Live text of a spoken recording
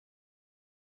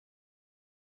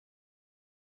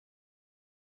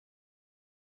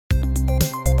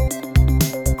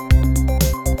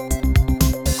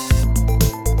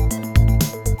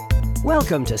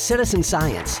Welcome to Citizen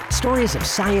Science, stories of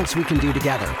science we can do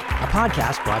together, a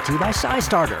podcast brought to you by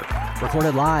SciStarter,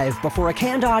 recorded live before a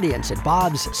canned audience at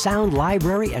Bob's Sound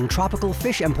Library and Tropical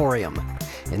Fish Emporium.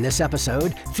 In this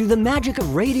episode, through the magic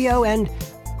of radio and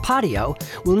Podio,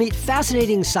 we'll meet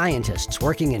fascinating scientists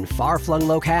working in far-flung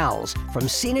locales, from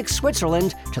scenic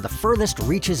Switzerland to the furthest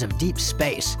reaches of deep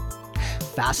space.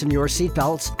 Fasten your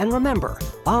seatbelts and remember,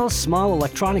 all small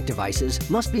electronic devices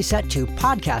must be set to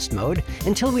podcast mode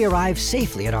until we arrive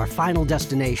safely at our final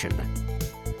destination.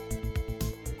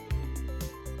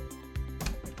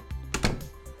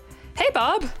 Hey,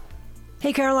 Bob.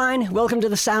 Hey, Caroline. Welcome to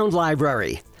the Sound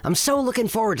Library. I'm so looking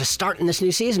forward to starting this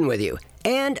new season with you,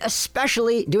 and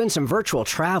especially doing some virtual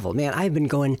travel. Man, I've been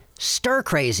going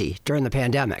stir-crazy during the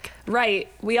pandemic.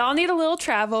 Right. We all need a little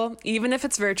travel, even if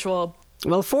it's virtual.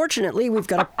 Well, fortunately, we've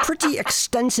got a pretty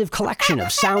extensive collection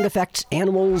of sound effects,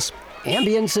 animals,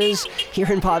 ambiences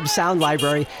here in Bob's Sound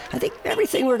Library. I think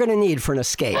everything we're going to need for an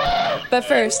escape. But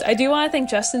first, I do want to thank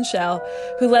Justin Schell,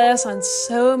 who led us on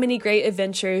so many great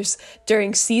adventures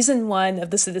during Season 1 of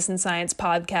the Citizen Science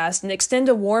podcast, and extend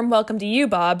a warm welcome to you,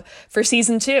 Bob, for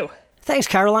Season 2. Thanks,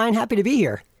 Caroline. Happy to be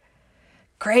here.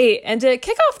 Great. And to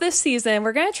kick off this season,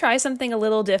 we're going to try something a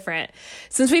little different.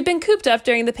 Since we've been cooped up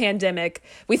during the pandemic,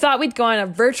 we thought we'd go on a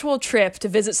virtual trip to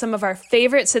visit some of our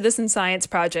favorite citizen science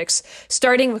projects,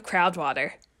 starting with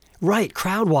Crowdwater. Right,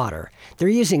 Crowdwater. They're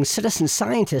using citizen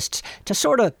scientists to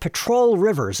sort of patrol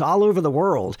rivers all over the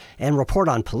world and report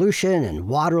on pollution and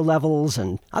water levels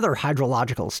and other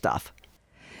hydrological stuff.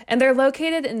 And they're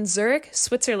located in Zurich,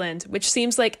 Switzerland, which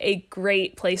seems like a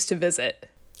great place to visit.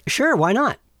 Sure, why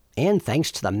not? And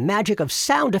thanks to the magic of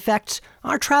sound effects,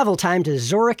 our travel time to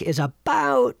Zurich is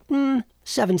about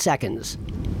 7 seconds.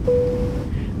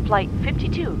 Flight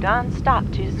 52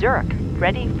 non-stop to Zurich,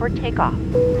 ready for takeoff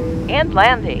and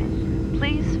landing.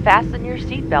 Please fasten your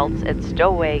seatbelts and stow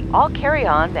away all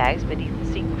carry-on bags beneath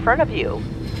the seat in front of you.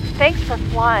 Thanks for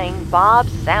flying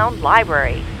Bob's Sound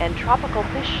Library and Tropical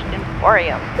Fish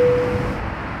Emporium.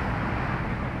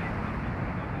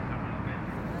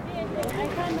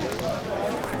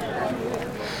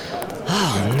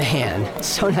 Oh man, it's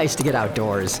so nice to get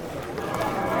outdoors.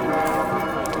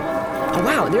 Oh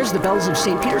wow, there's the bells of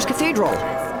St. Peter's Cathedral.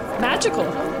 Magical.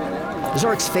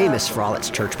 Zurich's famous for all its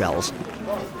church bells.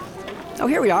 Oh,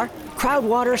 here we are,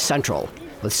 Crowdwater Central,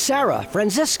 with Sarah,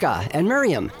 Franziska, and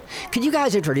Miriam. Could you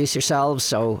guys introduce yourselves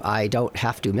so I don't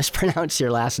have to mispronounce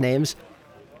your last names?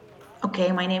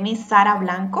 Okay, my name is Sara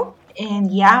Blanco, and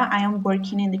I am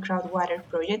working in the Crowdwater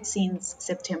project since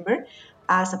September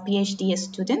as a PhD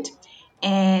student.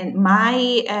 And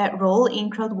my role in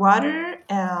Crowdwater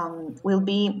will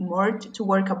be more to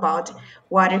work about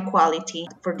water quality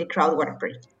for the Crowdwater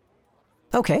project.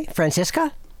 Okay,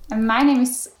 Franziska? And my name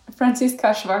is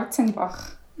Franziska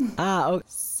Schwarzenbach. Okay.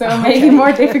 So maybe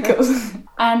more difficult.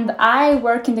 And I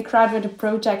work in the Crowdwater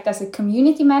project as a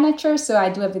community manager, so I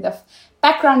do a bit of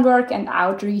background work and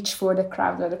outreach for the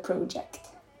Crowdwater project.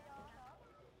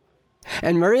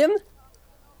 And Miriam?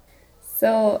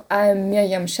 So I'm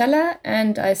Miriam Scheller,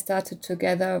 and I started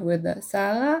together with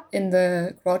Sarah in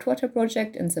the Crowdwater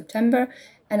project in September,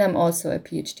 and I'm also a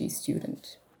PhD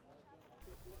student.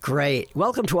 Great.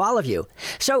 Welcome to all of you.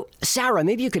 So, Sarah,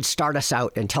 maybe you could start us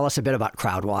out and tell us a bit about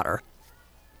Crowdwater.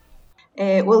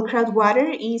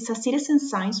 Crowdwater is a citizen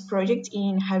science project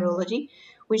in hydrology,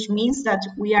 which means that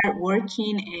we are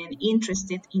working and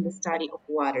interested in the study of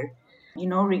water,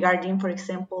 regarding, for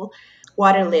example,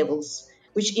 water levels,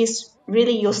 which is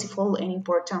really useful and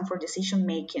important for decision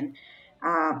making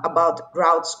about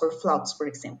droughts or floods, for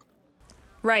example.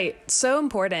 Right, so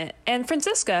important. And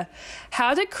Franziska,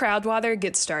 how did Crowdwater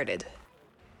get started?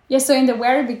 So in the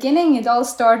very beginning, it all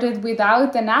started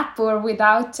without an app or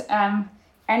without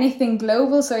anything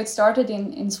global. So it started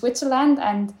in Switzerland,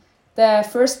 and the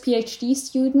first PhD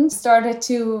students started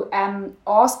to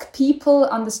ask people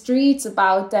on the streets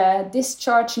about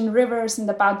discharge in rivers and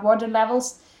about water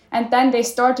levels. And then they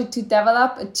started to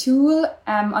develop a tool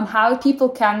on how people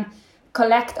can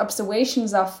collect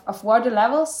observations of water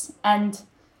levels. And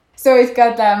so it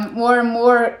got more and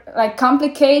more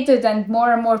complicated and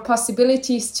more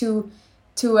possibilities to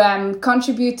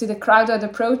contribute to the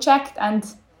Crowdwater project. And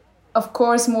of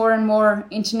course, more and more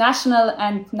international,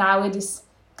 and now it is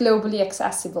globally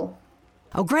accessible.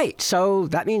 Oh, great. So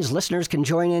that means listeners can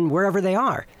join in wherever they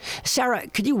are. Sarah,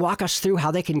 could you walk us through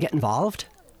how they can get involved?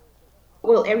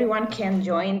 Well, everyone can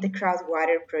join the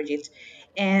Crowdwater project.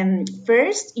 And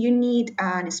first, you need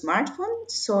a smartphone,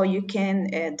 so you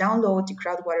can download the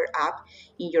Crowdwater app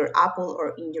in your Apple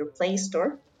or in your Play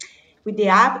Store. With the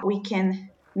app, we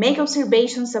can make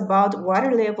observations about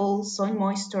water level, soil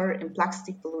moisture, and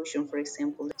plastic pollution, for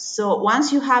example. So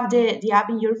once you have the app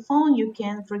in your phone, you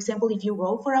can, for example, if you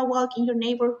go for a walk in your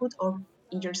neighborhood or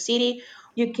in your city,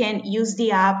 you can use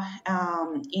the app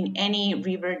in any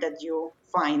river that you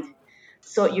find.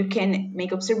 So you can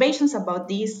make observations about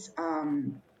these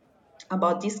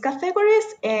categories,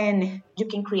 and you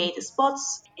can create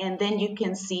spots, and then you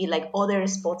can see like other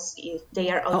spots if they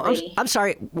are already. I'm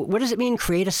sorry. What does it mean,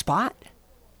 create a spot?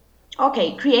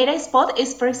 Okay, create a spot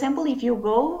is, for example, if you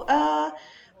go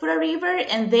for a river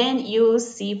and then you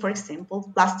see, for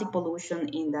example, plastic pollution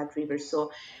in that river.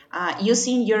 So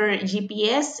using your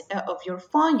GPS of your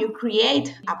phone, you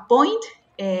create a point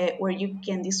where you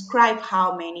can describe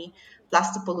how many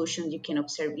plastic pollution you can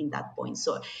observe in that point.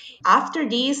 So after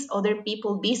this, other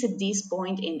people visit this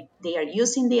point and they are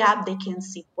using the app, they can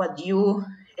see what you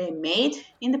made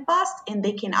in the past, and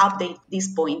they can update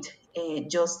this point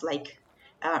just like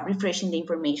refreshing the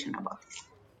information about this.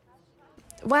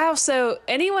 Wow, so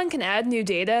anyone can add new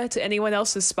data to anyone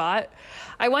else's spot?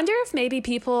 I wonder if maybe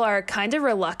people are kind of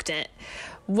reluctant.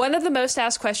 One of the most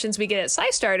asked questions we get at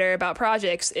SciStarter about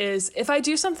projects is, if I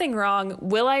do something wrong,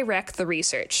 will I wreck the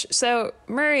research? So,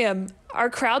 Miriam, are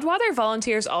Crowdwater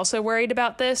volunteers also worried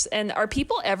about this? And are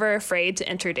people ever afraid to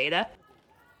enter data?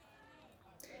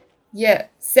 Yeah,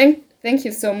 thank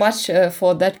you so much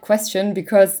for that question,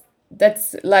 because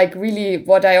that's like really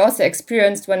what I also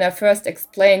experienced when I first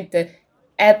explained the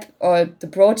app or the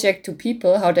project to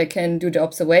people, how they can do the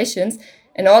observations.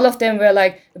 And all of them were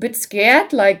like a bit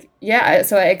scared, like, yeah,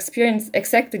 so I experienced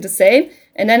exactly the same.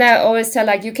 And then I always tell,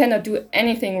 like, you cannot do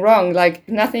anything wrong, like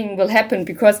nothing will happen,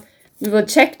 because we will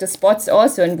check the spots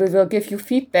also, and we will give you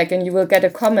feedback, and you will get a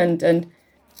comment, and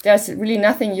there's really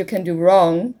nothing you can do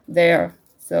wrong there.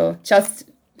 So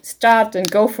just start and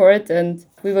go for it, and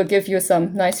we will give you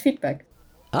some nice feedback.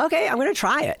 Okay, I'm going to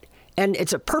try it. And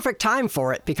it's a perfect time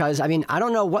for it because, I mean, I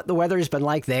don't know what the weather's been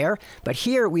like there, but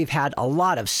here we've had a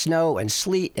lot of snow and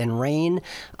sleet and rain.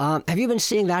 Have you been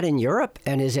seeing that in Europe,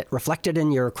 and is it reflected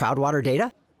in your Crowdwater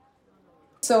data?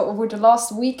 So over the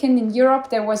last weekend in Europe,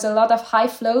 there was a lot of high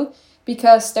flow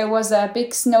because there was a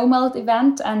big snowmelt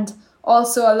event and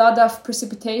also a lot of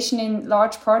precipitation in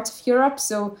large parts of Europe.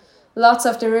 So lots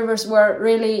of the rivers were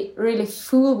really, really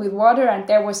full with water, and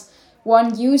there was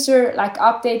one user like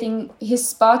updating his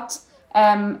spot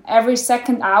every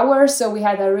second hour. So we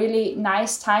had a really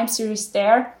nice time series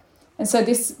there. And so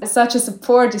this such a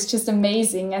support is just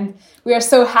amazing. And we are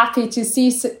so happy to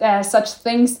see such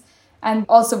things, and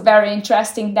also very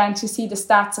interesting then to see the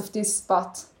stats of this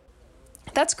spot.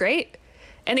 That's great.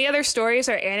 Any other stories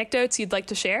or anecdotes you'd like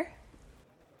to share?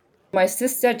 My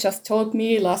sister just told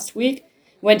me last week,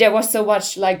 when there was so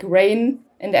much like rain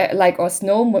and or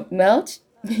snow melt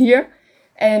here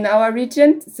in our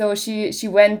region. So she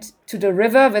went to the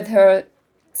river with her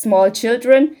small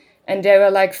children, and they were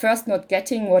like first not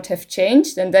getting what have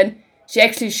changed. And then she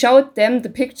actually showed them the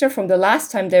picture from the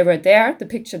last time they were there, the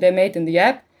picture they made in the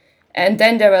app. And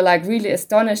then they were like really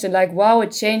astonished and like, wow,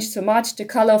 it changed so much, the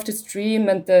color of the stream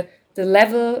and the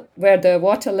level where the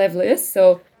water level is.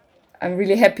 So I'm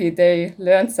really happy they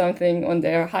learned something on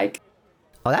their hike.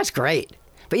 Oh, that's great.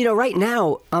 But, you know, right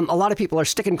now, a lot of people are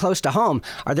sticking close to home.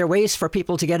 Are there ways for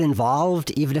people to get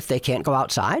involved even if they can't go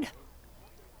outside?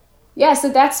 Yeah, so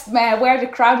that's where the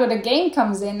Crowdwater game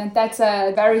comes in. And that's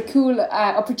a very cool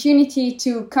opportunity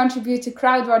to contribute to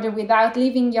Crowdwater without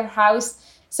leaving your house.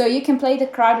 So you can play the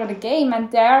Crowdwater game, and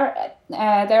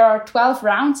there are 12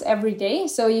 rounds every day.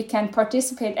 So you can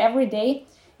participate every day.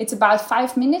 It's about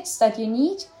 5 minutes that you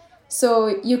need.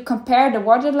 So you compare the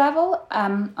water level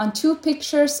on two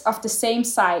pictures of the same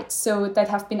site, so that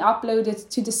have been uploaded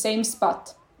to the same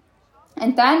spot.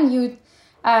 And then you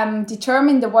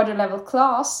determine the water level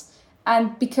class.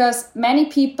 And because many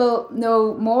people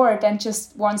know more than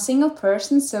just one single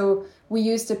person, so we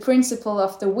use the principle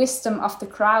of the wisdom of the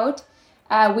crowd,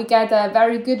 we get a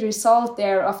very good result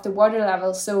there of the water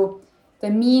level. So the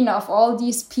mean of all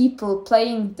these people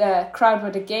playing the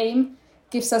Crowdwater game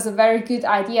gives us a very good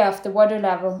idea of the water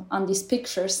level on these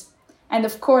pictures. And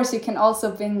of course, you can also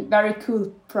win very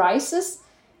cool prizes.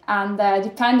 And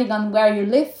depending on where you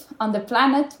live on the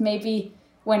planet, maybe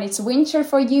when it's winter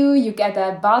for you, you get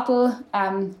a bottle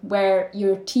where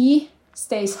your tea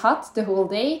stays hot the whole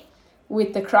day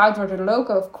with the Crowdwater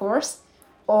logo, of course.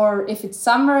 Or if it's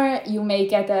summer, you may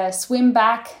get a swim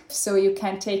bag, so you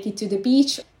can take it to the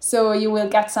beach. So you will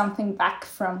get something back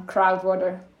from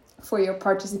Crowdwater for your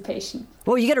participation.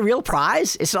 Well, you get a real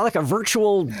prize? It's not like a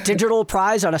virtual digital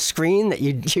prize on a screen that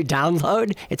you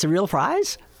download. It's a real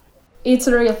prize? It's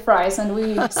a real prize, and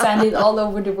we send it all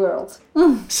over the world.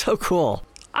 So cool.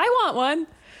 I want one.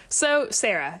 So,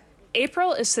 Sarah,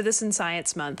 April is Citizen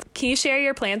Science Month. Can you share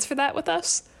your plans for that with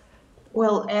us?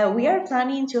 Well, we are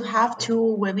planning to have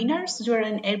 2 webinars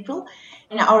during April,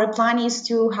 and our plan is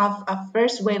to have a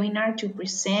first webinar to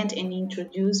present and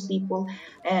introduce people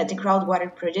the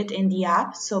Crowdwater project and the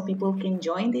app, so people can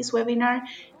join this webinar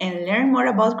and learn more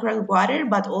about Crowdwater,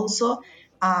 but also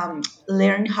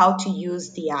learn how to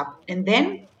use the app. And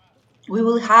then we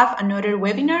will have another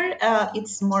webinar.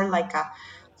 It's more like a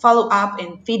follow-up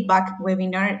and feedback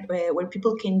webinar where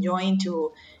people can join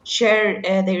to share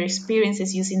their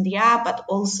experiences using the app, but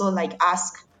also like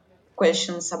ask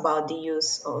questions about the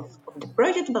use of the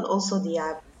project, but also the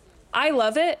app. I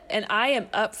love it, and I am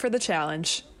up for the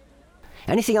challenge.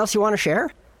 Anything else you want to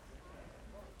share?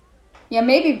 Yeah,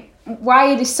 maybe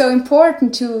why it is so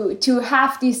important to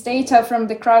have these data from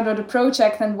the Crowdwater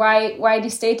project and why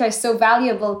this data is so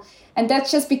valuable. And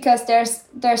that's just because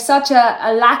there's such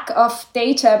a lack of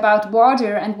data about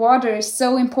water, and water is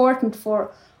so important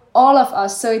for all of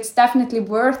us. So it's definitely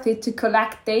worth it to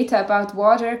collect data about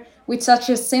water with such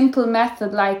a simple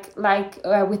method like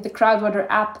with the Crowdwater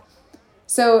app.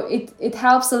 So it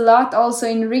helps a lot also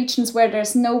in regions where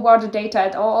there's no water data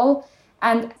at all.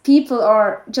 And people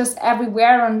are just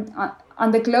everywhere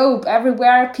on the globe.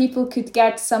 Everywhere people could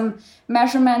get some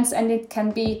measurements, and it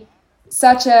can be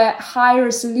such a high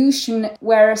resolution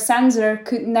where a sensor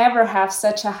could never have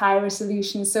such a high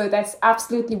resolution. So that's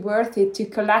absolutely worth it to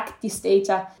collect this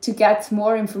data to get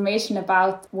more information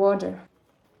about water.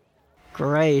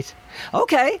 Great.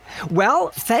 Okay.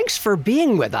 Well, thanks for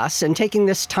being with us and taking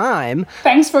this time.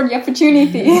 Thanks for the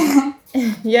opportunity.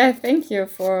 Yeah, thank you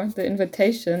for the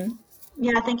invitation.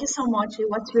 Yeah, thank you so much. It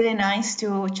was really nice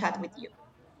to chat with you.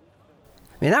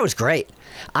 I mean, that was great.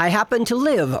 I happen to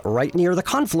live right near the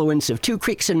confluence of two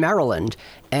creeks in Maryland,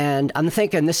 and I'm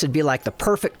thinking this would be like the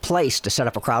perfect place to set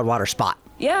up a Crowdwater spot.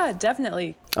 Yeah,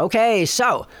 definitely. Okay,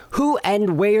 so who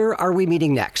and where are we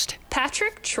meeting next?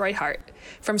 Patrick Treuthart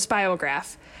from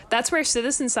Spirograph. That's where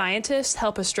citizen scientists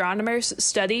help astronomers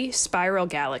study spiral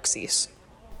galaxies.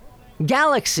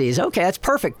 Galaxies. Okay, that's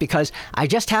perfect because I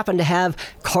just happen to have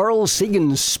Carl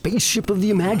Sagan's Spaceship of the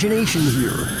Imagination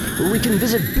here, where we can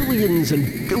visit billions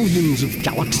and billions of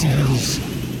galaxies.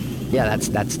 Yeah, that's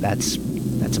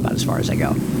about as far as I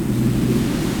go.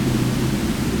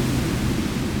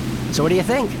 So what do you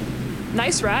think?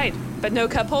 Nice ride, but no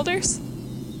cup holders?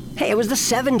 Hey, it was the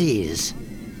 70s.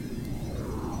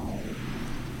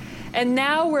 And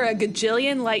now we're a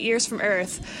gajillion light years from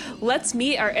Earth. Let's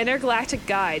meet our intergalactic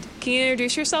guide. Can you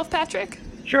introduce yourself, Patrick?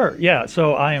 Sure, yeah.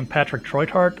 So I am Patrick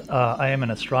Treuthart. I am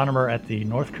an astronomer at the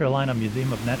North Carolina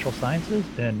Museum of Natural Sciences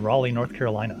in Raleigh, North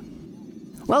Carolina.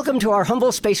 Welcome to our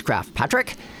humble spacecraft,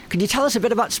 Patrick. Could you tell us a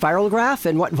bit about Spirograph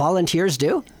and what volunteers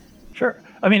do? Sure.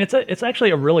 I mean, it's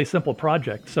actually a really simple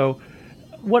project. So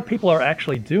what people are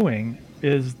actually doing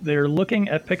is they're looking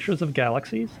at pictures of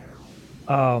galaxies,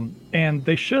 and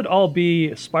they should all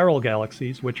be spiral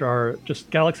galaxies, which are just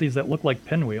galaxies that look like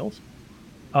pinwheels.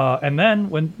 And then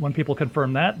when people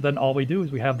confirm that, then all we do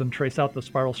is we have them trace out the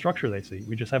spiral structure they see.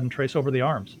 We just have them trace over the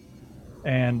arms.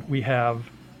 And we have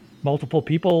multiple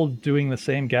people doing the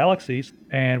same galaxies,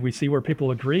 and we see where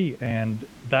people agree, and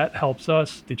that helps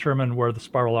us determine where the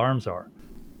spiral arms are.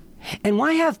 And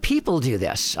why have people do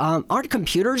this? Aren't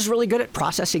computers really good at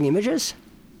processing images?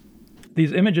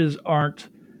 These images aren't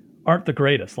the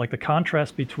greatest. Like the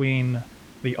contrast between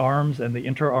the arms and the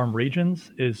interarm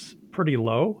regions is pretty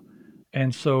low.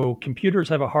 And so computers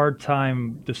have a hard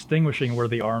time distinguishing where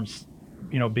the arms,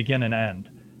 begin and end.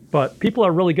 But people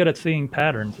are really good at seeing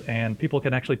patterns, and people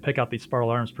can actually pick out these spiral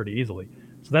arms pretty easily.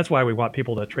 So that's why we want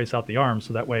people to trace out the arms,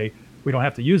 so that way we don't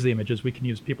have to use the images. We can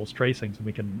use people's tracings, and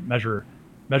we can measure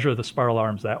the spiral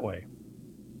arms that way.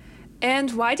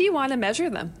 And why do you want to measure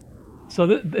them?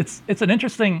 So it's an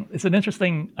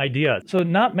interesting idea. So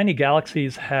not many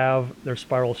galaxies have their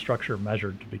spiral structure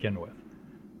measured to begin with.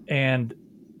 And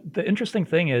the interesting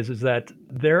thing is that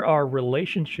there are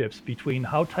relationships between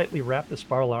how tightly wrapped the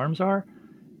spiral arms are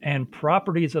and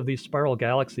properties of these spiral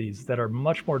galaxies that are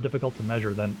much more difficult to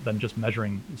measure than just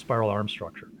measuring the spiral arm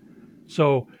structure.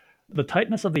 So the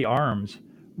tightness of the arms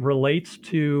relates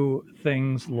to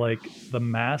things like the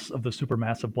mass of the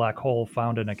supermassive black hole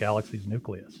found in a galaxy's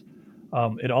nucleus.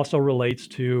 It also relates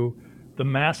to the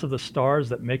mass of the stars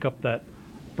that make up that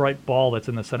bright ball that's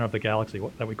in the center of the galaxy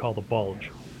that we call the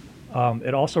bulge.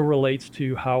 It also relates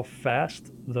to how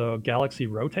fast the galaxy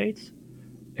rotates,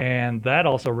 and that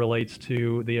also relates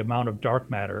to the amount of dark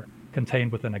matter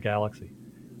contained within a galaxy.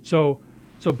 So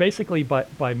basically,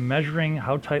 by measuring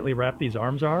how tightly wrapped these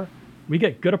arms are, we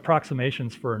get good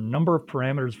approximations for a number of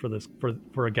parameters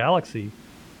for a galaxy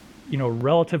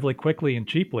relatively quickly and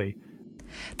cheaply.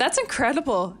 That's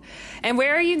incredible. And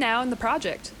where are you now in the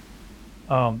project?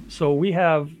 So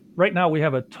right now we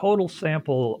have a total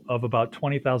sample of about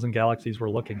 20,000 galaxies we're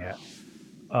looking at.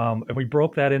 And we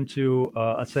broke that into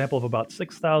a sample of about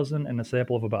 6,000 and a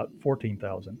sample of about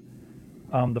 14,000.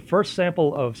 The first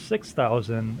sample of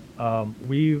 6,000,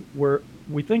 we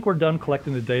think we're done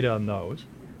collecting the data on those.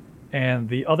 And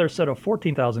the other set of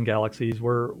 14,000 galaxies,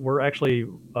 we're actually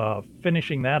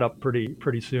finishing that up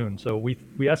pretty soon. So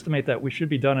we estimate that we should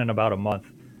be done in about a month.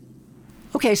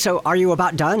 Okay, so are you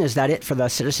about done? Is that it for the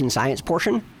citizen science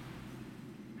portion?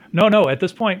 No. At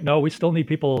this point, no. We still need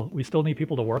people. We still need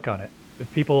people to work on it.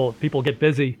 If people get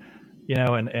busy,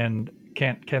 and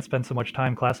can't spend so much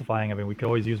time classifying. I mean, we could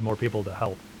always use more people to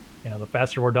help. The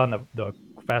faster we're done, the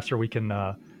faster we can,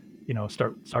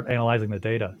 start analyzing the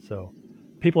data. So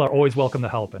people are always welcome to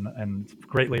help, and it's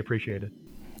greatly appreciated.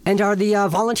 And are the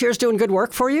volunteers doing good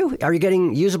work for you? Are you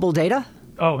getting usable data?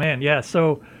 Oh man, yeah.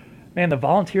 So, the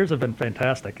volunteers have been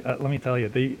fantastic. Let me tell you,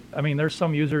 there's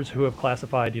some users who have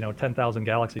classified, 10,000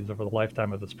 galaxies over the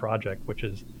lifetime of this project, which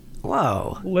is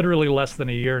literally less than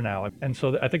a year now. And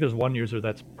so I think there's one user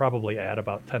that's probably at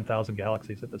about 10,000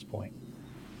 galaxies at this point.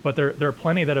 But there are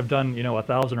plenty that have done,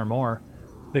 1,000 or more.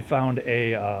 They found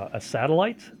a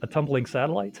satellite, a tumbling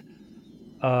satellite.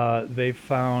 They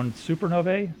found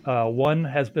supernovae. One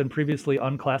has been previously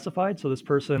unclassified, so this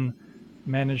person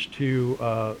managed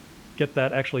to get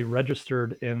that actually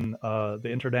registered in the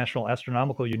International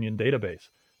Astronomical Union database.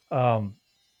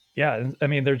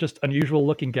 They're just unusual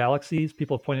looking galaxies.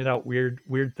 People have pointed out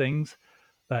weird things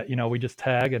that we just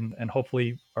tag and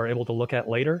hopefully are able to look at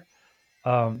later.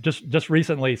 Just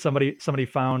recently, somebody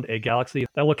found a galaxy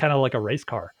that looked kind of like a race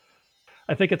car.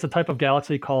 I think it's a type of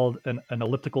galaxy called an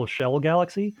elliptical shell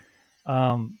galaxy,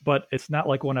 but it's not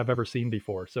like one I've ever seen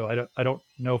before. So I don't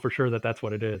know for sure that that's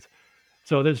what it is.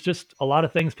 So there's just a lot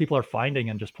of things people are finding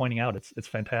and just pointing out. It's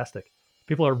fantastic.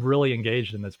 People are really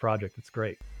engaged in this project. It's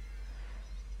great.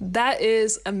 That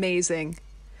is amazing.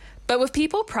 But with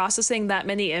people processing that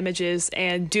many images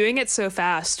and doing it so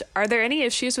fast, are there any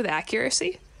issues with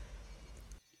accuracy?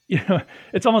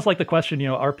 It's almost like the question,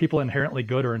 are people inherently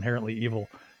good or inherently evil?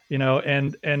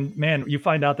 And man, you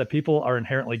find out that people are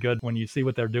inherently good when you see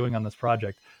what they're doing on this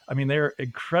project. I mean, they're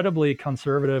incredibly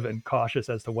conservative and cautious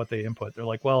as to what they input. They're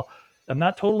like, well, I'm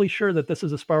not totally sure that this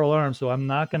is a spiral arm, so I'm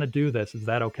not going to do this. Is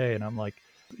that okay? And I'm like,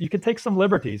 you can take some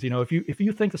liberties. If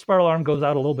you think the spiral arm goes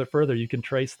out a little bit further, you can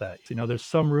trace that. There's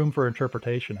some room for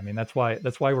interpretation. I mean, that's why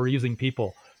we're using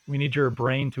people. We need your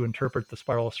brain to interpret the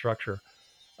spiral structure.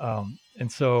 And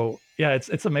so, yeah,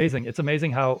 it's amazing. It's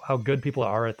amazing how good people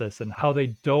are at this and how they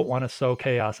don't want to sow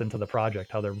chaos into the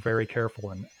project, how they're very careful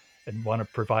and want to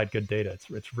provide good data.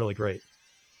 It's really great.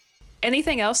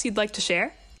 Anything else you'd like to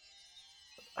share?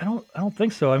 I don't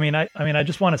think so. I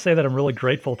just want to say that I'm really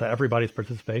grateful to everybody's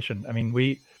participation. I mean,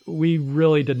 we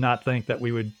really did not think that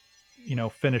we would,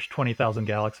 finish 20,000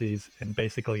 galaxies in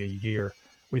basically a year.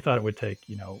 We thought it would take,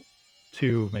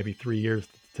 2, maybe 3 years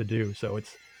to do. So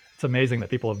it's amazing that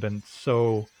people have been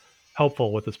so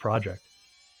helpful with this project.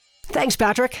 Thanks,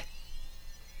 Patrick.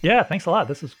 Yeah, thanks a lot.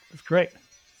 This is great.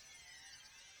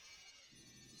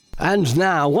 And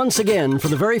now, once again, for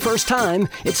the very first time,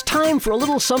 it's time for a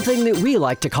little something that we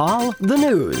like to call the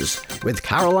news with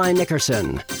Caroline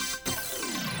Nickerson.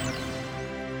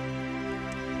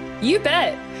 You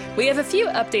bet. We have a few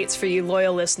updates for you,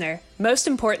 loyal listener. Most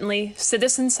importantly,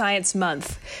 Citizen Science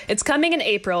Month. It's coming in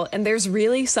April, and there's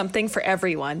really something for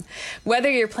everyone. Whether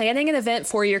you're planning an event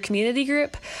for your community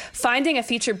group, finding a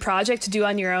featured project to do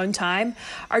on your own time,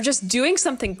 or just doing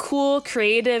something cool,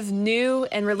 creative, new,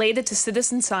 and related to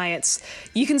citizen science,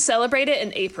 you can celebrate it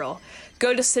in April.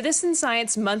 Go to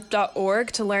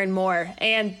citizensciencemonth.org to learn more.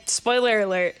 And spoiler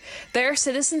alert, there are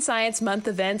Citizen Science Month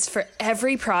events for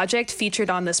every project featured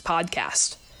on this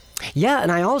podcast. Yeah,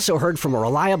 and I also heard from a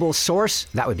reliable source,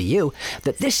 that would be you,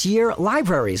 that this year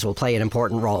libraries will play an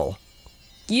important role.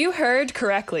 You heard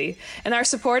correctly. And our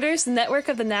supporters, the Network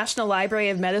of the National Library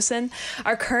of Medicine,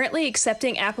 are currently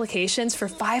accepting applications for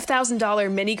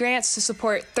 $5,000 mini grants to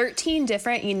support 13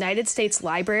 different United States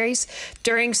libraries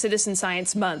during Citizen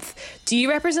Science Month. Do you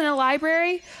represent a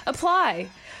library? Apply.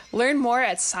 Learn more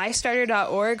at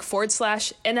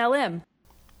scistarter.org/NLM.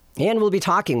 And we'll be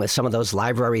talking with some of those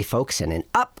library folks in an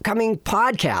upcoming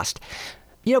podcast.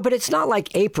 But it's not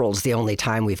like April's the only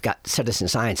time we've got citizen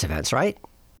science events, right?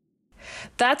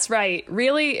 That's right.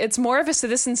 Really, it's more of a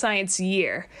citizen science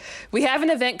year. We have an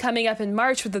event coming up in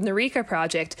March with the Narika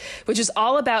Project, which is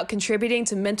all about contributing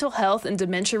to mental health and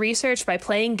dementia research by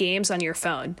playing games on your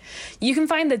phone. You can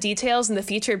find the details in the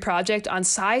featured project on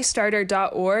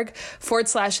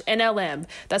scistarter.org/NLM.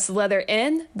 That's the letter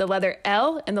N, the letter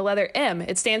L, and the letter M.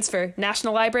 It stands for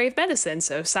National Library of Medicine,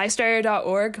 so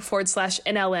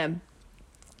scistarter.org/NLM.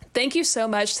 Thank you so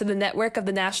much to the network of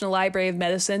the National Library of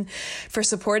Medicine for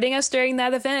supporting us during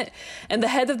that event, and the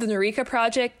head of the Narika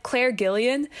Project, Claire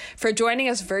Gillian, for joining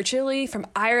us virtually from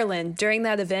Ireland during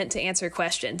that event to answer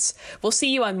questions. We'll see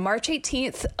you on March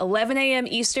 18th, 11 a.m.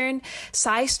 Eastern,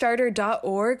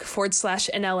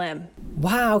 scistarter.org/NLM.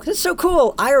 Wow, that's so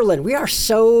cool. Ireland, we are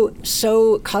so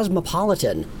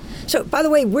cosmopolitan. So, by the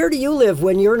way, where do you live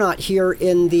when you're not here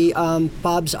in the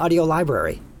Bob's Audio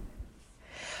Library?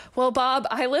 Well, Bob,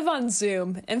 I live on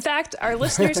Zoom. In fact, our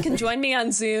listeners can join me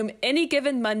on Zoom any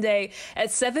given Monday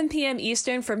at 7 p.m.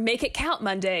 Eastern for Make It Count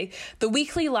Monday, the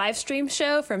weekly live stream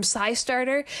show from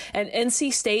SciStarter and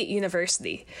NC State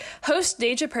University. Host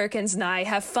Deja Perkins and I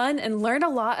have fun and learn a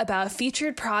lot about a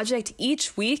featured project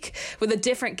each week with a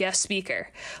different guest speaker.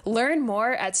 Learn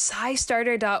more at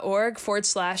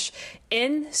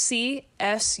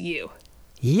scistarter.org/NCSU.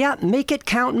 Yeah, Make It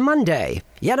Count Monday.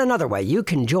 Yet another way you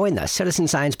can join the Citizen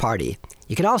Science Party.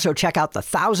 You can also check out the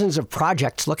thousands of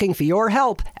projects looking for your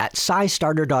help at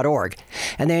scistarter.org.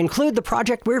 And they include the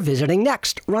project we're visiting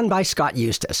next, run by Scott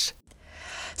Eustace.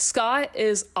 Scott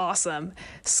is awesome.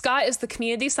 Scott is the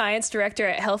Community Science Director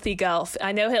at Healthy Gulf.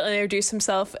 I know he'll introduce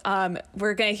himself.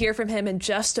 We're going to hear from him in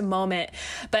just a moment.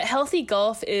 But Healthy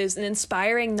Gulf is an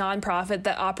inspiring nonprofit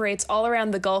that operates all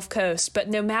around the Gulf Coast. But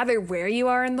no matter where you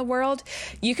are in the world,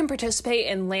 you can participate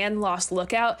in Land Loss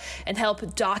Lookout and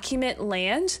help document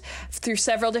land through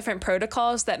several different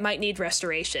protocols that might need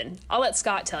restoration. I'll let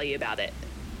Scott tell you about it.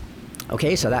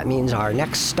 Okay, so that means our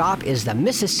next stop is the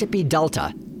Mississippi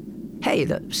Delta. Hey,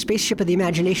 the Spaceship of the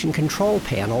Imagination control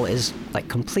panel is,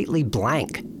 completely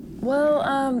blank.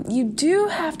 Well, you do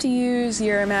have to use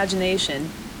your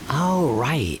imagination. Oh,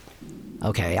 right.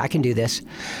 Okay, I can do this.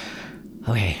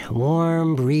 Okay,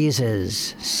 warm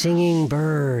breezes, singing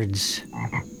birds,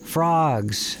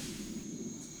 frogs.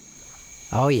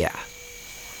 Oh, yeah.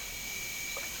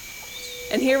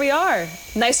 And here we are.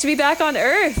 Nice to be back on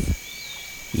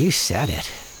Earth. You said it.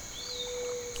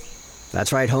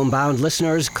 That's right, homebound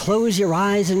listeners. Close your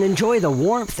eyes and enjoy the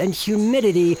warmth and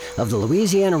humidity of the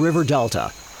Louisiana River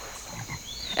Delta.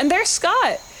 And there's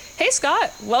Scott. Hey,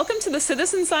 Scott. Welcome to the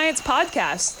Citizen Science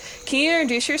Podcast. Can you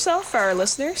introduce yourself for our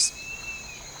listeners?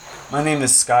 My name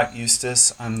is Scott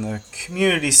Eustace. I'm the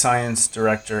Community Science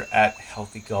Director at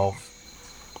Healthy Gulf.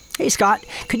 Hey, Scott.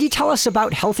 Could you tell us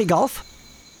about Healthy Gulf?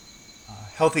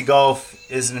 Healthy Gulf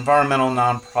is an environmental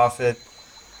nonprofit,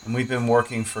 and we've been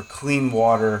working for clean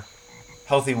water,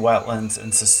 healthy wetlands,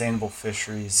 and sustainable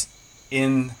fisheries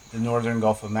in the northern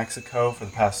Gulf of Mexico for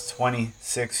the past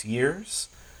 26 years.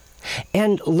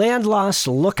 And Land Loss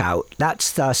Lookout,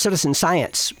 that's the citizen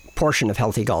science portion of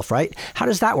Healthy Gulf, right? How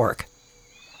does that work?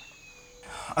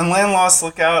 On Land Loss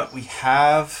Lookout, we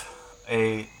have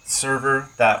a server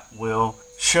that will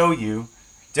show you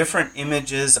different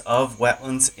images of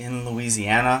wetlands in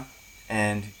Louisiana,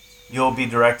 and you'll be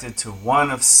directed to one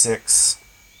of 6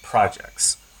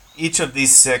 projects. Each of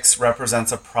these 6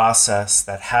 represents a process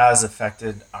that has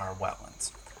affected our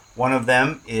wetlands. One of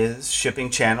them is shipping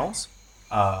channels.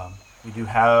 We do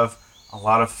have a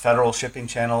lot of federal shipping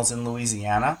channels in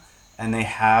Louisiana, and they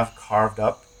have carved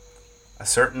up a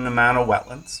certain amount of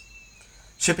wetlands.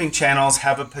 Shipping channels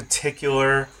have a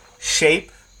particular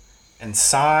shape and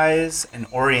size and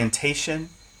orientation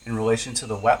in relation to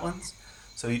the wetlands.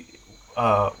 So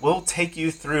we'll take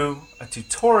you through a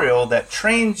tutorial that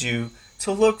trains you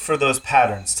to look for those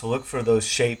patterns, to look for those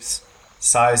shapes,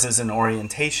 sizes, and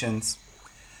orientations.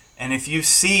 And if you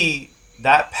see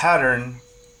that pattern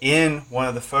in one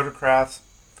of the photographs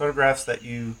that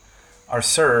you are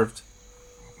served,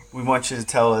 we want you to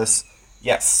tell us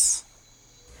yes.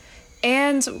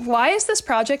 And why is this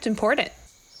project important?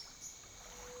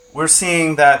 We're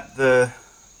seeing that the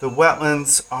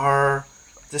wetlands are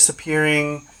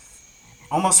disappearing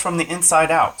almost from the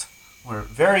inside out. We're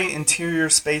very interior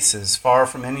spaces, far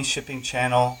from any shipping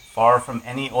channel, far from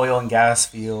any oil and gas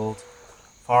field,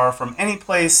 far from any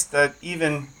place that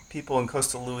even people in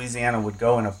coastal Louisiana would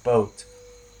go in a boat.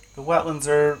 The wetlands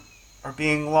are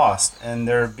being lost, and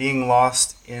they're being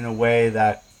lost in a way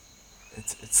that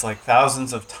it's like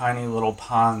thousands of tiny little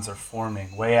ponds are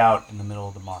forming way out in the middle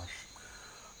of the marsh.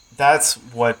 That's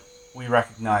what we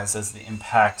recognize as the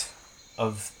impact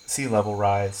of sea level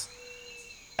rise.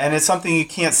 And it's something you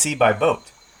can't see by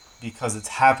boat. because it's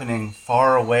happening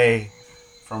far away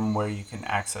from where you can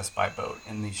access by boat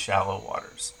in these shallow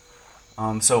waters.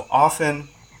 So often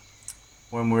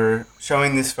when we're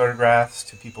showing these photographs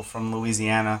to people from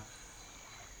Louisiana,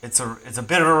 it's a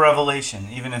bit of a revelation,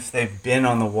 even if they've been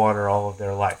on the water all of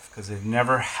their life, because they've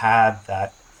never had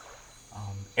that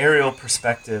aerial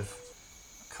perspective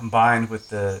combined with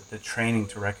the training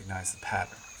to recognize the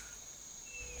pattern.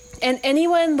 And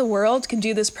anyone in the world can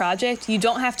do this project? You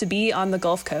don't have to be on the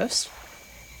Gulf Coast?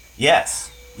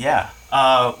 Yes, yeah.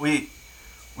 We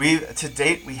to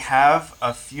date, we have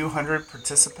a few hundred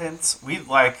participants. We'd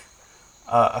like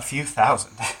a few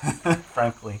thousand,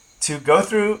 frankly. To go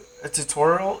through a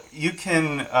tutorial, you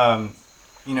can,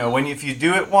 if you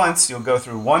do it once, you'll go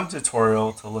through one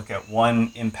tutorial to look at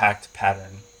one impact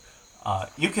pattern.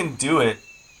 You can do it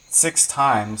 6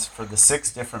 times for the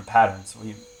 6 different patterns.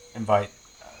 We invite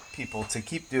people to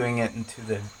keep doing it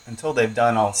until they've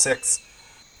done all 6.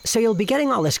 So you'll be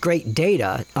getting all this great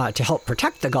data to help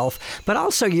protect the Gulf, but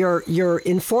also you're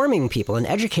informing people and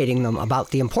educating them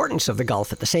about the importance of the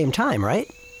Gulf at the same time, right?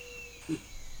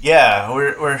 Yeah,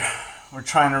 we're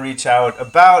trying to reach out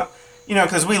about,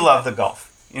 because we love the Gulf.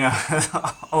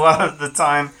 A lot of the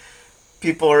time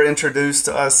people are introduced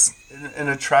to us in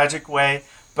a tragic way,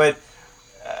 but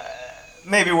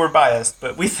maybe we're biased,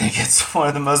 but we think it's one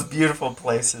of the most beautiful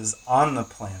places on the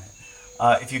planet.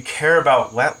 If you care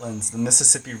about wetlands, the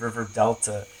Mississippi River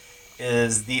Delta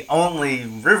is the only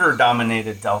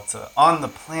river-dominated delta on the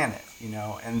planet,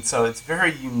 and so it's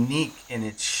very unique in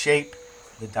its shape,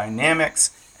 the dynamics,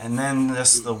 and then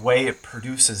just the way it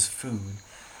produces food.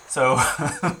 So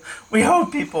we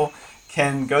hope people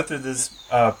can go through this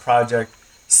project,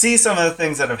 see some of the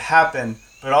things that have happened,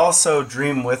 but also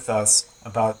dream with us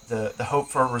about the hope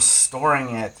for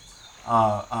restoring it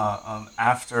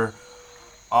after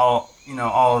all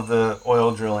of the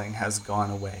oil drilling has gone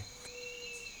away.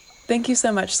 Thank you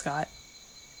so much, Scott.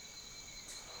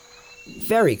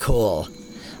 Very cool.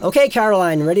 Okay,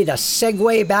 Caroline, ready to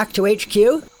segue back to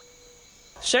HQ?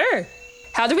 Sure.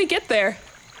 How do we get there?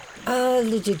 How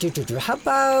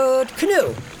about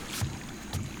canoe?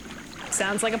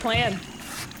 Sounds like a plan.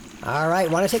 All right,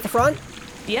 want to take the front?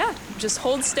 Yeah, just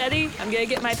hold steady. I'm going to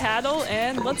get my paddle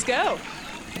and let's go.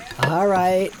 All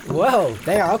right. Whoa,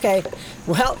 there, okay.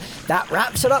 Well, that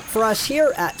wraps it up for us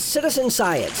here at Citizen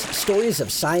Science, stories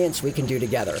of science we can do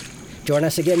together. Join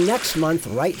us again next month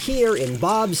right here in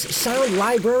Bob's Sound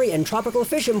Library and Tropical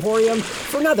Fish Emporium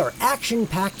for another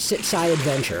action-packed sit-sci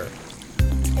adventure.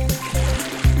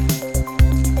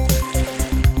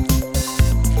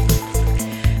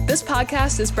 This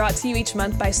podcast is brought to you each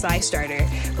month by SciStarter,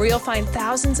 where you'll find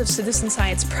thousands of citizen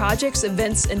science projects,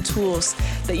 events, and tools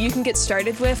that you can get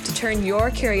started with to turn your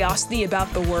curiosity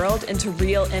about the world into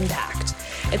real impact.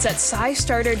 It's at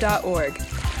scistarter.org.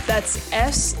 That's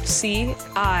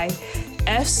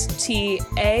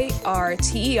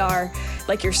SCISTARTER,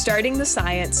 like you're starting the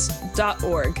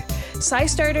science.org.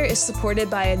 SciStarter is supported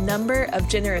by a number of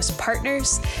generous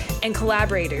partners and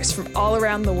collaborators from all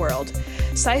around the world.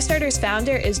 SciStarter's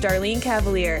founder is Darlene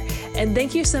Cavalier, and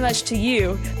thank you so much to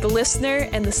you, the listener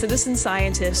and the citizen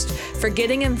scientist, for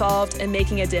getting involved and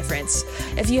making a difference.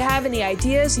 If you have any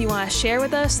ideas you want to share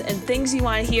with us and things you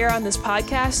want to hear on this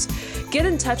podcast, get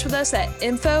in touch with us at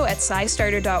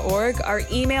info@scistarter.org. Our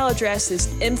email address is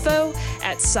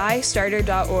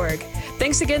info@scistarter.org.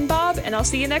 Thanks again, Bob, and I'll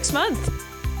see you next month.